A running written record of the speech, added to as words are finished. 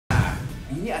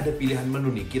ini ada pilihan menu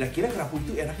nih. Kira-kira kerapu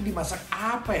itu enaknya dimasak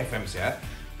apa ya, Fems ya?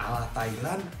 Ala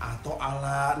Thailand atau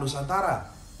ala Nusantara?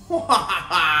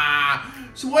 Wah,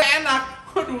 semua enak.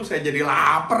 Waduh, saya jadi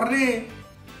lapar nih.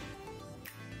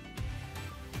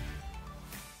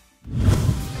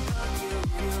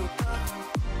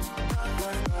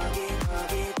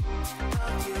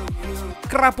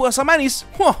 Kerapu asam manis,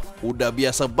 wah udah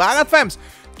biasa banget Fems.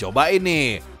 Coba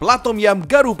ini, plat tom yum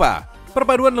garupa.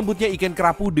 Perpaduan lembutnya ikan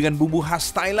kerapu dengan bumbu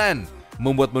khas Thailand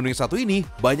membuat menu yang satu ini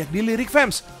banyak dilirik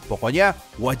Fems. Pokoknya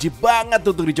wajib banget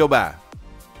untuk dicoba.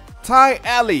 Thai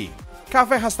Alley,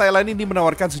 kafe khas Thailand ini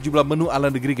menawarkan sejumlah menu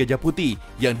ala negeri Gajah Putih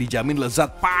yang dijamin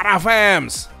lezat parah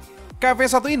Fems. Kafe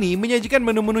satu ini menyajikan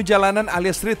menu-menu jalanan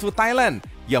alias street food Thailand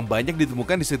yang banyak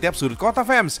ditemukan di setiap sudut kota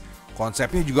Fems.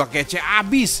 Konsepnya juga kece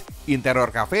abis.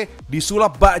 Interior kafe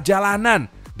disulap bak jalanan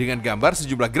dengan gambar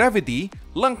sejumlah graffiti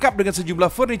lengkap dengan sejumlah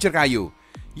furniture kayu.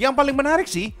 Yang paling menarik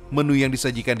sih, menu yang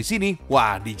disajikan di sini,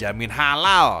 wah dijamin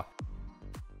halal.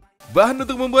 Bahan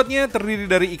untuk membuatnya terdiri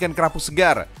dari ikan kerapu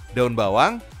segar, daun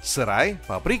bawang, serai,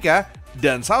 paprika,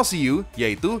 dan saus siu,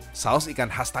 yaitu saus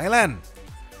ikan khas Thailand.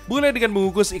 Mulai dengan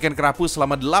mengukus ikan kerapu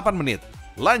selama 8 menit.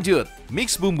 Lanjut,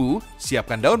 mix bumbu,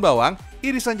 siapkan daun bawang,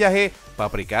 irisan jahe,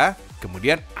 paprika,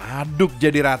 kemudian aduk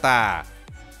jadi rata.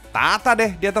 Tata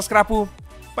deh di atas kerapu.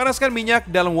 Panaskan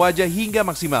minyak dalam wajan hingga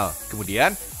maksimal.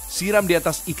 Kemudian siram di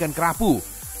atas ikan kerapu.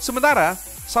 Sementara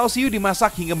saus siu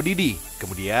dimasak hingga mendidih.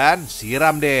 Kemudian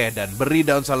siram deh dan beri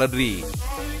daun seledri.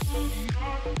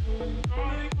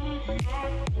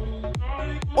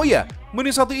 Oh ya,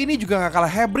 menu satu ini juga gak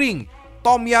kalah hebring.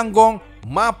 Tom Yam Gong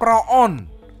Mapraon.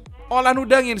 Olahan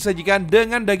udang yang disajikan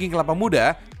dengan daging kelapa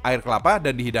muda, air kelapa,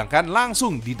 dan dihidangkan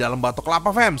langsung di dalam batok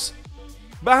kelapa Fems.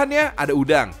 Bahannya ada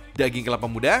udang, daging kelapa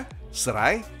muda,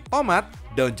 serai, tomat,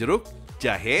 daun jeruk,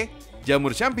 jahe,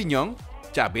 jamur champignon,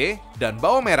 cabai, dan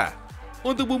bawang merah.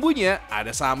 Untuk bumbunya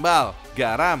ada sambal,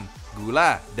 garam,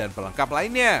 gula, dan pelengkap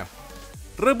lainnya.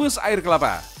 Rebus air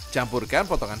kelapa, campurkan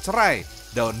potongan serai,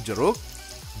 daun jeruk,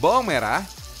 bawang merah,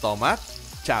 tomat,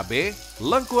 cabai,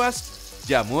 lengkuas,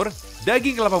 jamur,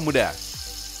 daging kelapa muda.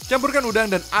 Campurkan udang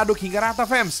dan aduk hingga rata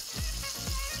Fems.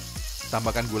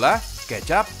 Tambahkan gula,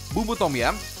 kecap, bumbu tom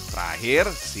yum. Terakhir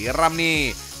siram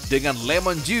nih dengan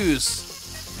lemon juice.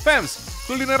 Fems,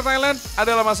 kuliner Thailand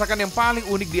adalah masakan yang paling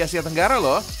unik di Asia Tenggara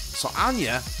loh.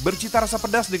 Soalnya bercita rasa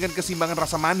pedas dengan keseimbangan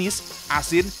rasa manis,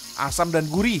 asin, asam, dan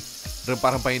gurih.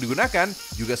 Rempah-rempah yang digunakan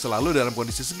juga selalu dalam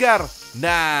kondisi segar.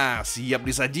 Nah, siap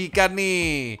disajikan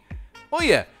nih. Oh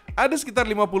iya, ada sekitar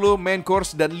 50 main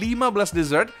course dan 15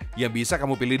 dessert yang bisa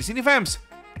kamu pilih di sini Fems.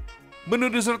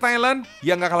 Menu dessert Thailand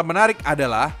yang gak kalah menarik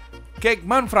adalah cake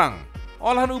man frang.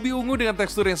 Olahan ubi ungu dengan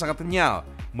tekstur yang sangat kenyal.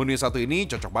 Menu yang satu ini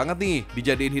cocok banget nih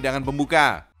dijadiin hidangan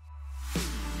pembuka.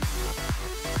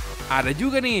 Ada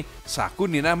juga nih saku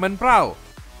nina men prau.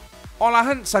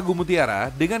 Olahan sagu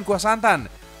mutiara dengan kuah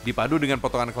santan dipadu dengan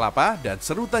potongan kelapa dan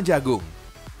serutan jagung.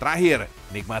 Terakhir,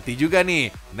 nikmati juga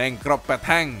nih neng krop pet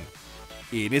hang.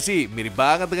 Ini sih mirip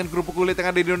banget dengan kerupuk kulit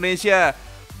yang ada di Indonesia.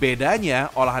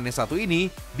 Bedanya, olahan yang satu ini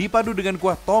dipadu dengan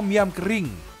kuah tom yum kering.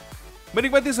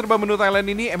 Menikmati serba menu Thailand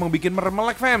ini emang bikin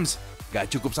meremelek Fems. Gak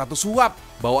cukup satu suap,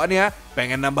 bawaannya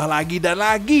pengen nambah lagi dan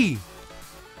lagi.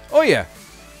 Oh ya,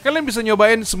 kalian bisa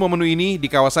nyobain semua menu ini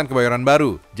di kawasan Kebayoran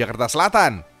Baru, Jakarta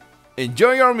Selatan.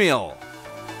 Enjoy your meal!